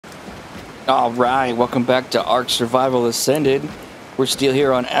Alright, welcome back to Ark Survival Ascended. We're still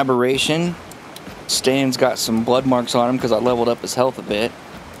here on Aberration. Stan's got some blood marks on him because I leveled up his health a bit.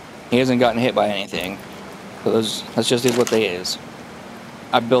 He hasn't gotten hit by anything. So that's just what they is.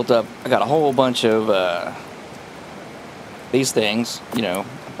 I got a whole bunch of these things, you know,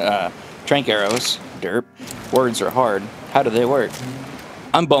 trank arrows. Derp. Words are hard. How do they work?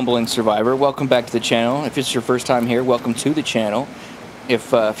 I'm Bumbling Survivor. Welcome back to the channel. If it's your first time here, welcome to the channel.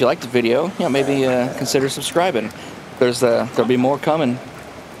 If you liked the video, you know, maybe consider subscribing. There'll be more coming.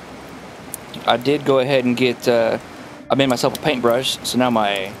 I did go ahead and get. I made myself a paintbrush, so now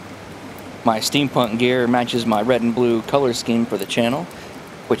my steampunk gear matches my red and blue color scheme for the channel,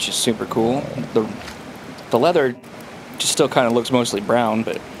 which is super cool. The leather just still kind of looks mostly brown,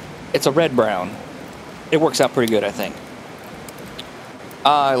 but it's a red brown. It works out pretty good, I think.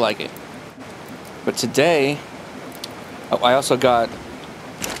 I like it. But today, I also got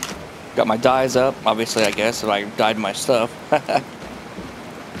my dyes up, obviously, I guess, and I dyed my stuff.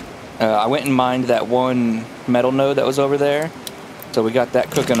 I went and mined that one metal node that was over there, so we got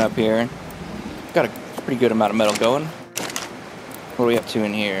that cooking up here. Got a pretty good amount of metal going. What are we up to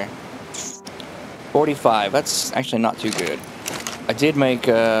in here? 45. That's actually not too good. I did make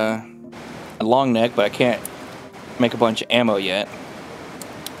a long neck, but I can't make a bunch of ammo yet.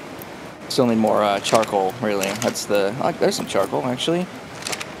 Still need more charcoal, really. That's the... Oh, there's some charcoal, actually.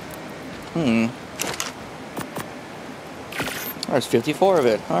 There's 54 of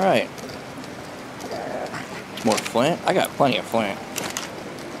it. Alright. More flint. I got plenty of flint.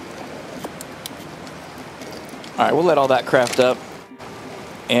 Alright, we'll let all that craft up.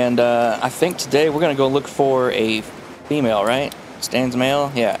 And I think today we're going to go look for a female, right? Stan's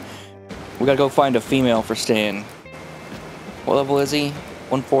male? Yeah. We got to go find a female for Stan. What level is he?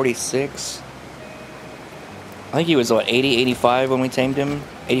 146? I think he was, what, 80, 85 when we tamed him?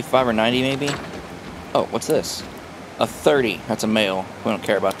 85 or 90, maybe? Oh, what's this? A 30. That's a male. We don't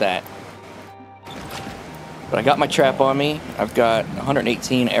care about that. But I got my trap on me. I've got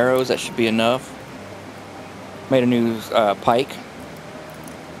 118 arrows. That should be enough. Made a new pike.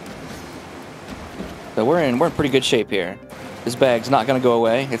 So we're in pretty good shape here. This bag's not going to go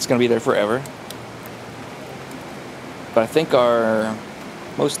away. It's going to be there forever. But I think our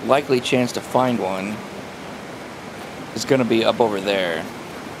most likely chance to find one is going to be up over there.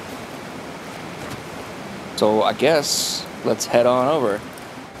 So I guess let's head on over.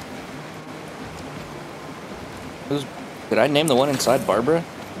 Did I name the one inside Barbara?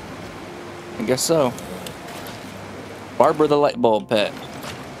 I guess so. Barbara the light bulb pet.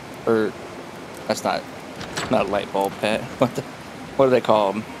 Or that's not a light bulb pet. What do they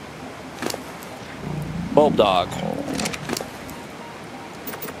call them? Bulb dog.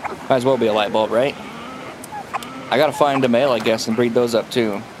 Might as well be a light bulb, right? I gotta find a male, I guess, and breed those up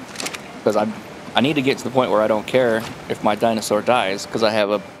too. Because I need to get to the point where I don't care if my dinosaur dies, because I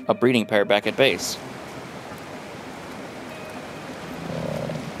have a breeding pair back at base.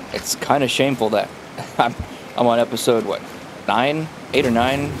 It's kind of shameful that I'm on episode, what, 9? 8 or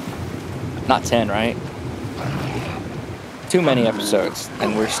 9? Not 10, right? Too many episodes,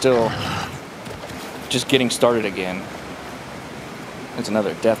 and we're still just getting started again. There's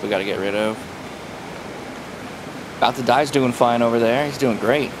another death we gotta get rid of. About to Die's doing fine over there. He's doing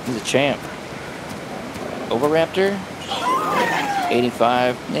great. He's a champ. Overraptor?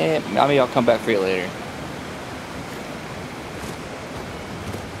 85. Yeah, maybe I'll come back for you later.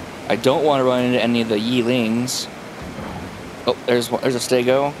 I don't want to run into any of the yeelings. Oh, there's a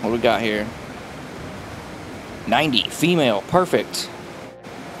stego. What do we got here? 90. Female. Perfect.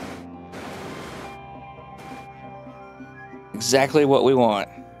 Exactly what we want.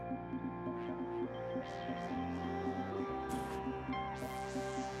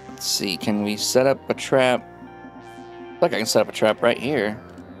 Let's see, can we set up a trap? I feel like I can set up a trap right here.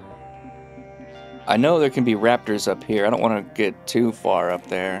 I know there can be raptors up here. I don't want to get too far up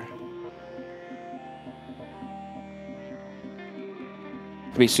there.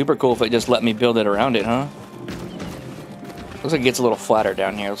 It'd be super cool if it just let me build it around it, huh? Looks like it gets a little flatter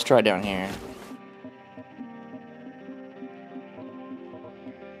down here. Let's try down here.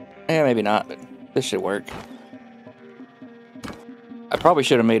 Yeah, maybe not, but this should work. I probably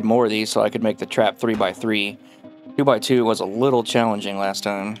should have made more of these so I could make the trap 3x3. 2x2 was a little challenging last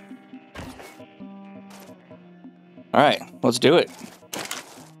time. Alright, let's do it.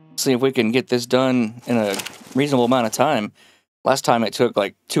 See if we can get this done in a reasonable amount of time. Last time it took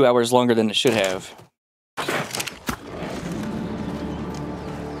like 2 hours longer than it should have. I'm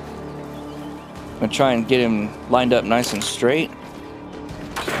gonna try and get him lined up nice and straight.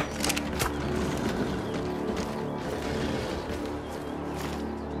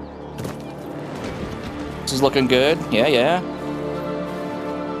 This is looking good. Yeah, yeah.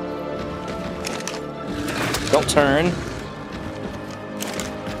 Don't turn.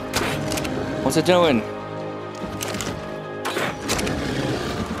 What's it doing?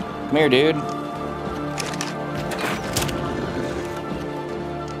 Come here, dude.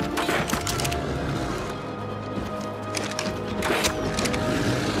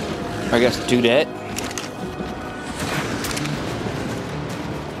 I guess dudette.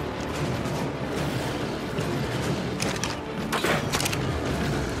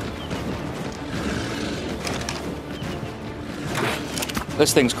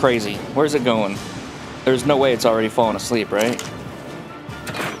 This thing's crazy. Where's it going? There's no way it's already fallen asleep, right?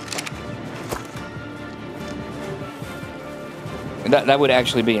 That would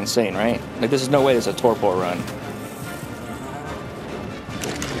actually be insane, right? Like, this is no way there's a torpor run.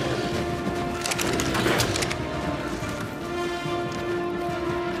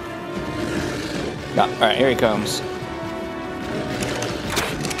 No, alright, here he comes.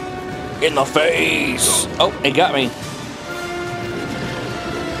 In the face! Oh, he got me.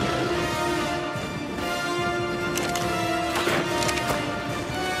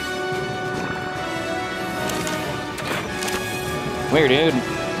 Weird, dude.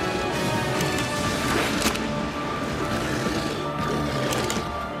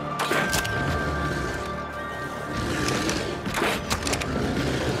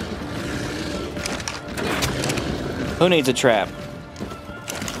 Who needs a trap?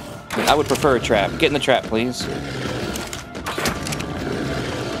 I would prefer a trap. Get in the trap, please.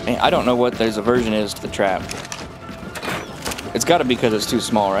 I don't know what there's a version is to the trap. It's gotta be because it's too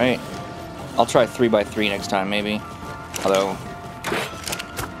small, right? I'll try 3x3 next time, maybe. Although,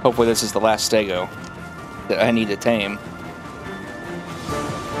 hopefully this is the last stego that I need to tame.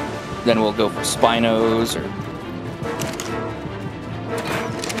 Then we'll go for spinos or...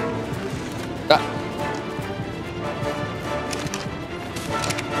 Ah.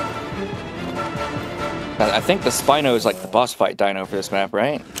 I think the spino is like the boss fight dino for this map,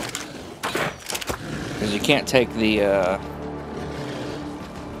 right? Because you can't take the... You're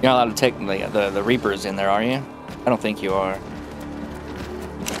not allowed to take the reapers in there, are you? I don't think you are.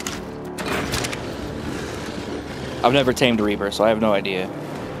 I've never tamed a reaper, so I have no idea.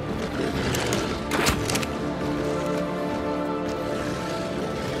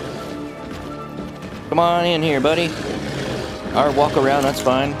 Come on in here, buddy. Or walk around, that's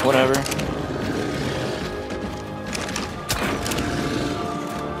fine. Whatever.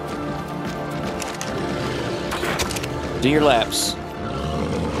 Do your laps.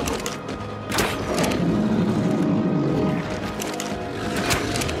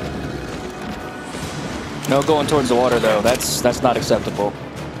 No going towards the water, though. That's not acceptable.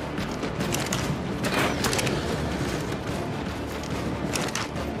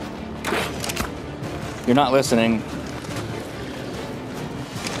 You're not listening.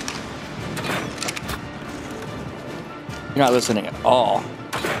 You're not listening at all.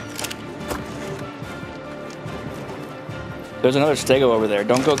 There's another stego over there.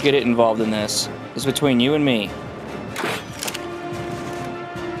 Don't go get it involved in this. It's between you and me.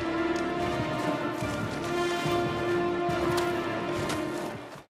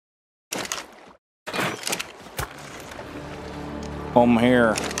 Home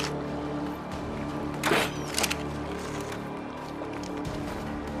here.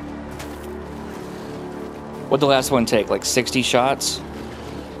 What'd the last one take? Like 60 shots?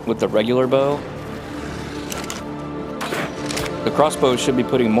 With the regular bow? The crossbow should be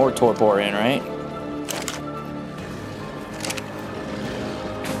putting more torpor in, right?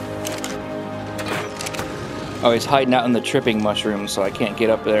 Oh, he's hiding out in the tripping mushrooms, so I can't get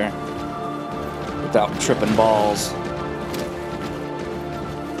up there without tripping balls.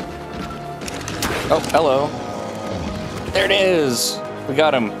 Oh, hello. There it is! We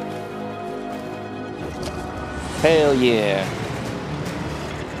got him. Hell yeah.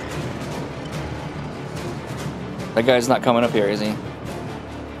 That guy's not coming up here, is he?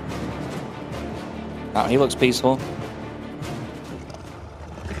 Oh, he looks peaceful.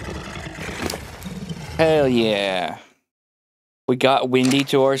 Hell yeah. We got Windy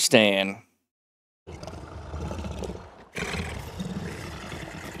to our stand.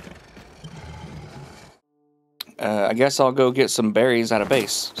 I guess I'll go get some berries out of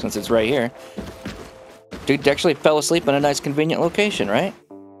base, since it's right here. Dude actually fell asleep in a nice convenient location, right?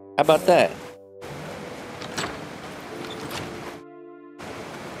 How about that?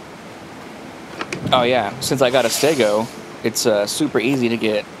 Oh yeah, since I got a stego, it's super easy to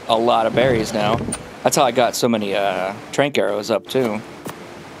get a lot of berries now. That's how I got so many trank arrows up too.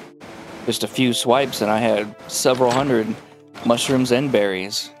 Just a few swipes and I had several hundred mushrooms and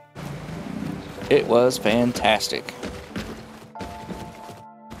berries. It was fantastic.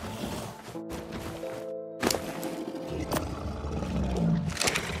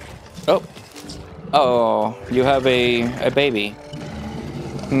 Oh. Oh, you have a baby.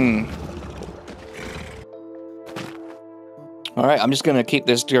 Alright, I'm just gonna keep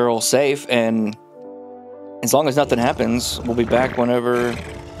this girl safe, and as long as nothing happens, we'll be back whenever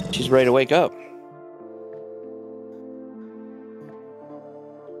she's ready to wake up.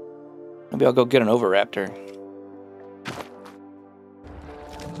 Maybe I'll go get an Oviraptor.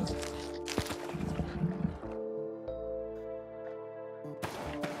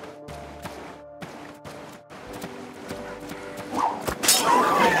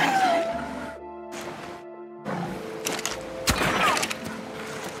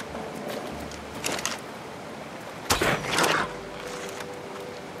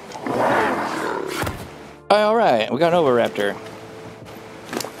 Alright, we got an Oviraptor.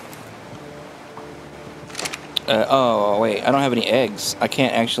 Oh, wait, I don't have any eggs. I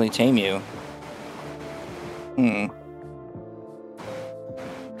can't actually tame you. Can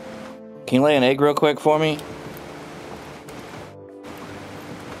you lay an egg real quick for me?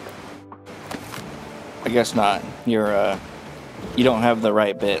 I guess not. You don't have the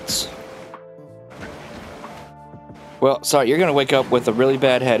right bits. Well, sorry, you're gonna wake up with a really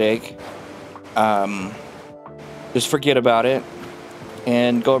bad headache. Just forget about it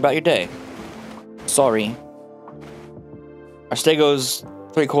and go about your day. Sorry. Our stego's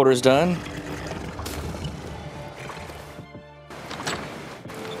 3/4 done.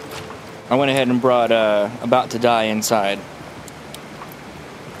 I went ahead and brought About to Die inside.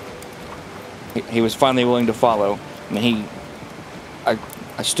 He was finally willing to follow. I mean, I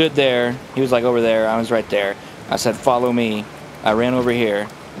stood there. He was like over there. I was right there. I said, "Follow me." I ran over here,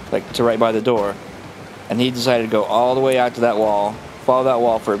 like to right by the door, and he decided to go all the way out to that wall, follow that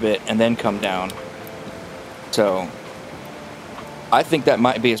wall for a bit, and then come down. So I think that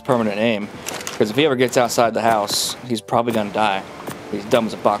might be his permanent aim, because if he ever gets outside the house, he's probably gonna die. He's dumb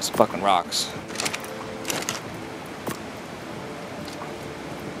as a box of fucking rocks.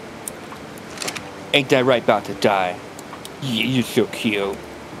 Ain't that right, About to Die? Yeah, you're so cute.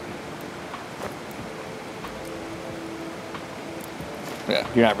 Yeah,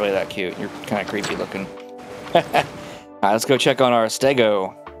 you're not really that cute. You're kind of creepy looking. Alright, let's go check on our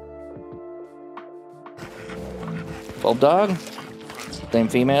stego. Bulldog? Same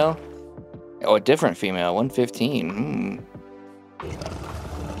female? Oh, a different female. 115.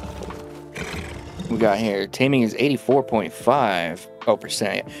 We got here. Taming is 84.5. Oh,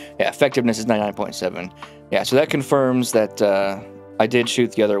 percent. Yeah, effectiveness is 99.7. Yeah, so that confirms that I did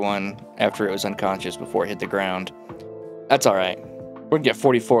shoot the other one after it was unconscious before it hit the ground. That's alright. We're gonna get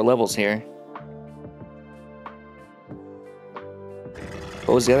 44 levels here.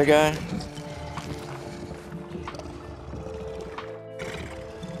 What was the other guy?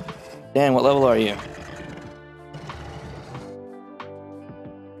 Dan, what level are you?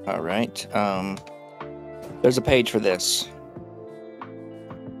 Alright, there's a page for this.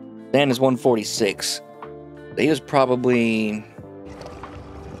 Dan is 146. He was probably...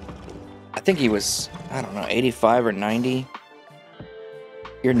 I think he was, I don't know, 85 or 90?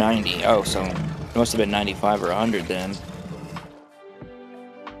 You're 90. Oh, so it must have been 95 or 100 then.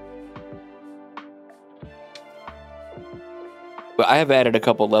 But I have added a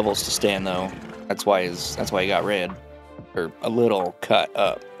couple levels to Stan though. That's why he got red, or a little cut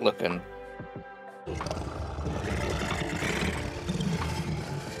up looking.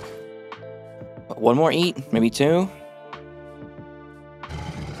 One more eat, maybe two.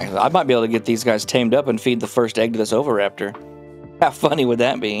 I might be able to get these guys tamed up and feed the first egg to this Oviraptor. How funny would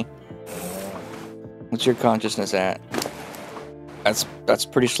that be? What's your consciousness at? That's a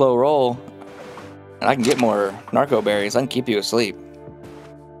pretty slow roll. And I can get more narco berries. I can keep you asleep.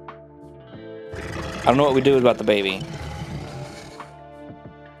 I don't know what we do about the baby.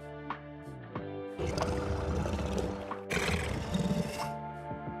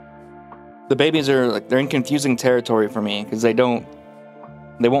 The babies are like, they're in confusing territory for me because they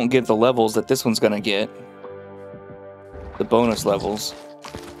won't get the levels that this one's gonna get. The bonus levels.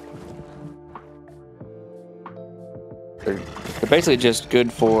 They're basically just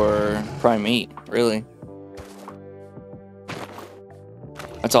good for prime meat, really.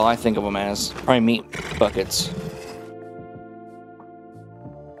 That's all I think of them as. Prime meat buckets.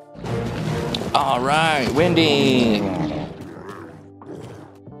 Alright, Wendy!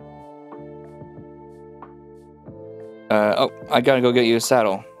 Oh, I gotta go get you a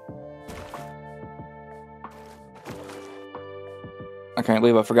saddle. I can't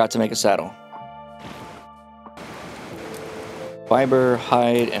believe I forgot to make a saddle. Fiber,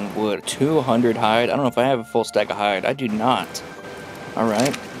 hide, and wood. 200 hide. I don't know if I have a full stack of hide. I do not.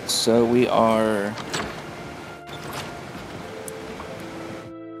 Alright, so we are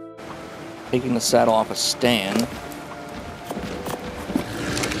taking the saddle off a stand.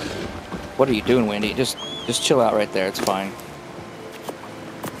 What are you doing, Wendy? Just chill out right there. It's fine.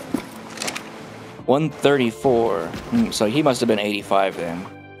 134. So he must have been 85 then.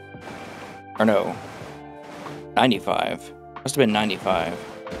 Or no. 95. Must have been 95.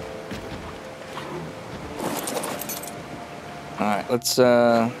 Alright, let's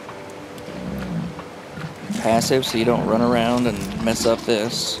passive so you don't run around and mess up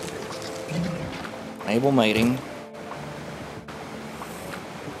this. Enable mating.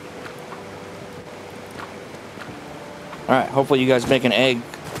 Alright, hopefully you guys make an egg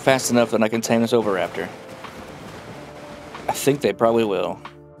fast enough that I can tame this Oviraptor. I think they probably will.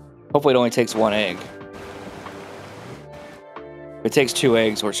 Hopefully it only takes one egg. If it takes 2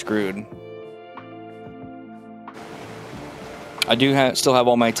 eggs, we're screwed. I do still have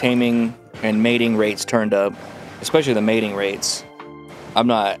all my taming and mating rates turned up, especially the mating rates. I'm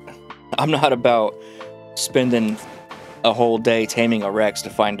not about spending a whole day taming a Rex to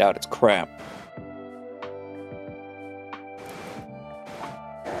find out it's crap.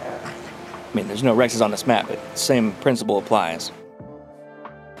 I mean, there's no Rexes on this map, but the same principle applies.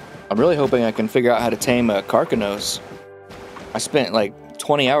 I'm really hoping I can figure out how to tame a Carcanos. I spent like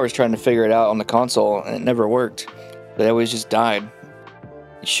 20 hours trying to figure it out on the console, and it never worked. They always just died.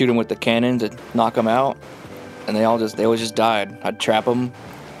 You shoot them with the cannon to knock them out, and they always just died. I'd trap them,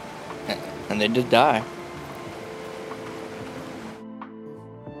 and they'd just die.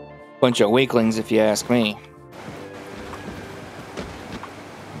 Bunch of weaklings, if you ask me.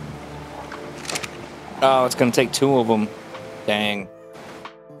 Oh, it's gonna take 2 of them. Dang.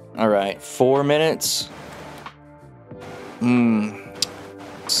 Alright, 4 minutes.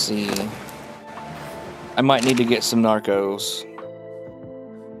 Let's see. I might need to get some narcos.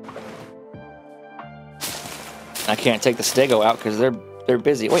 I can't take the stego out because they're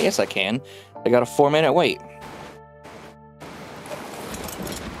busy. Wait, yes I can. They got a 4-minute wait.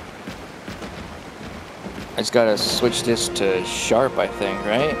 I just gotta switch this to sharp, I think,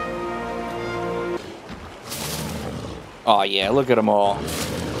 right? Oh yeah, look at them all.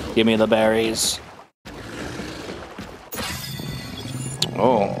 Give me the berries.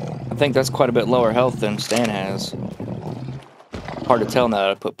 Oh, I think that's quite a bit lower health than Stan has. Hard to tell now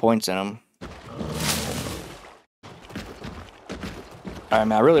that I put points in them. Alright,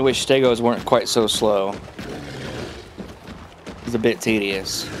 man, I really wish stegos weren't quite so slow. It's a bit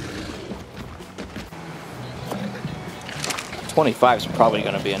tedious. 25 is probably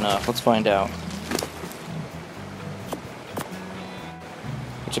going to be enough. Let's find out.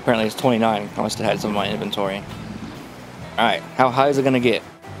 Which apparently is 29. I must have had some in my inventory. Alright, how high is it going to get?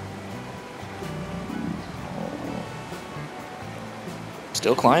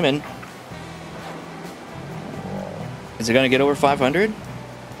 Still climbing. Is it going to get over 500?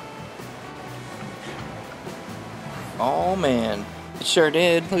 Oh man, it sure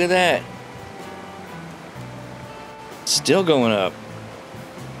did. Look at that. Still going up.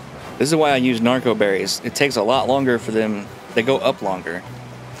 This is why I use narco berries. It takes a lot longer for them. They go up longer.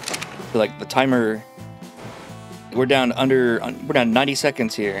 So like the timer, we're down 90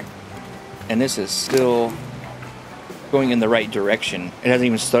 seconds here, and this is still going in the right direction. It hasn't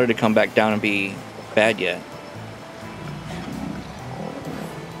even started to come back down and be bad yet.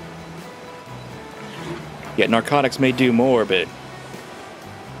 Yeah, narcotics may do more, but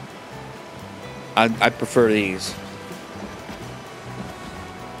I prefer these.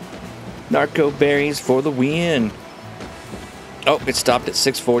 Narco berries for the win. Oh, it stopped at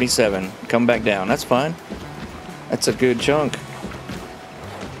 647. Come back down. That's fine. That's a good chunk.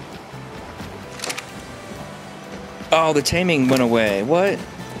 Oh, the taming went away. What?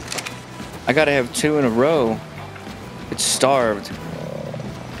 I gotta have 2 in a row. It's starved.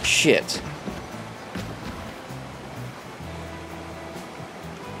 Shit.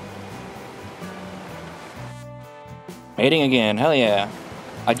 Mating again. Hell yeah.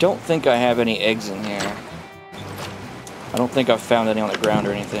 I don't think I have any eggs in here. I don't think I've found any on the ground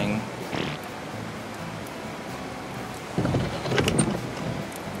or anything.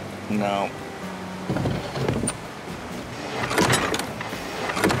 No.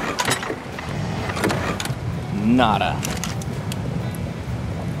 Nada.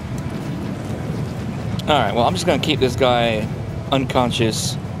 Alright, well I'm just gonna keep this guy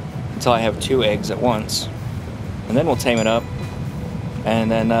unconscious until I have 2 eggs at once. And then we'll tame it up.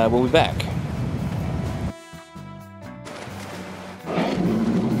 And then we'll be back.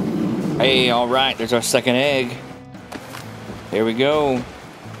 Hey, alright, there's our second egg. Here we go.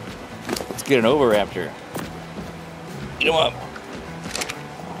 Let's get an Oviraptor. Eat him up.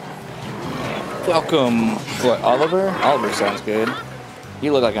 Welcome. What, Oliver? Oliver sounds good.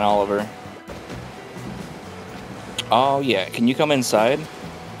 You look like an Oliver. Oh, yeah. Can you come inside?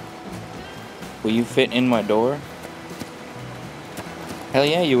 Will you fit in my door? Hell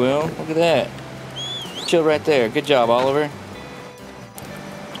yeah, you will. Look at that. Chill right there. Good job, Oliver.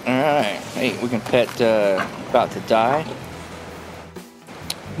 Alright. Hey, we can pet about to die.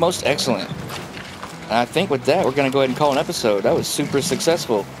 Most excellent. I think with that, we're going to go ahead and call an episode. That was super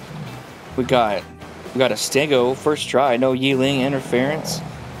successful. We got a Stego first try. No Yeeling interference.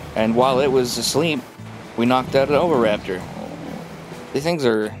 And while it was asleep, we knocked out an Oviraptor. These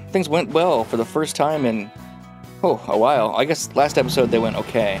things went well for the first time in a while. I guess last episode they went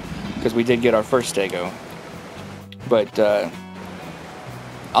okay because we did get our first Stego. But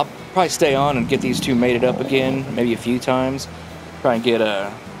I'll probably stay on and get these two mated up again, maybe a few times. Try and get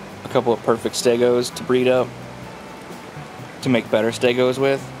a couple of perfect Stegos to breed up to make better Stegos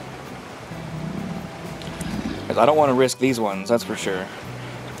with. Because I don't want to risk these ones, that's for sure.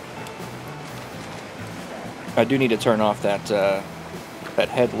 I do need to turn off that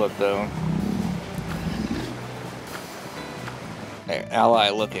head look though. There, ally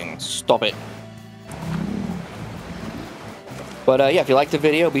looking. Stop it. But yeah, if you liked the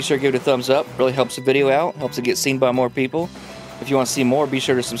video, be sure to give it a thumbs up. Really helps the video out. Helps it get seen by more people. If you want to see more, be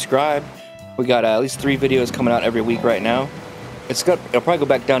sure to subscribe. We got at least 3 videos coming out every week right now. It'll probably go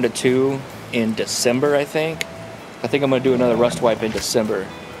back down to 2 in December, I think. I think I'm going to do another Rust Wipe in December.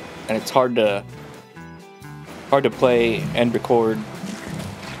 And it's hard to play and record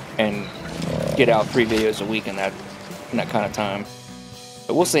and get out 3 videos a week in that kind of time.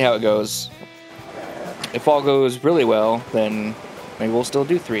 But we'll see how it goes. If all goes really well, then maybe we'll still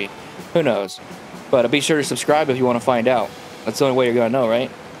do 3. Who knows? But be sure to subscribe if you want to find out. That's the only way you're going to know,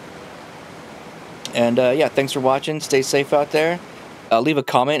 right? And yeah, thanks for watching. Stay safe out there. Leave a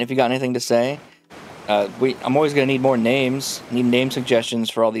comment if you got anything to say. I'm always going to need more names. Need name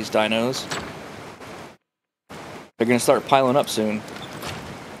suggestions for all these dinos. They're going to start piling up soon.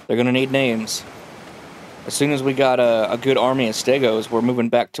 They're going to need names. As soon as we got a good army of Stegos, we're moving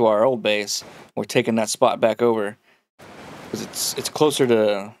back to our old base. We're taking that spot back over. Because it's closer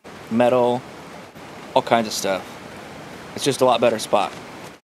to metal, all kinds of stuff. It's just a lot better spot.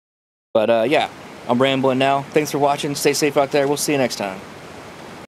 But yeah, I'm rambling now. Thanks for watching. Stay safe out there. We'll see you next time.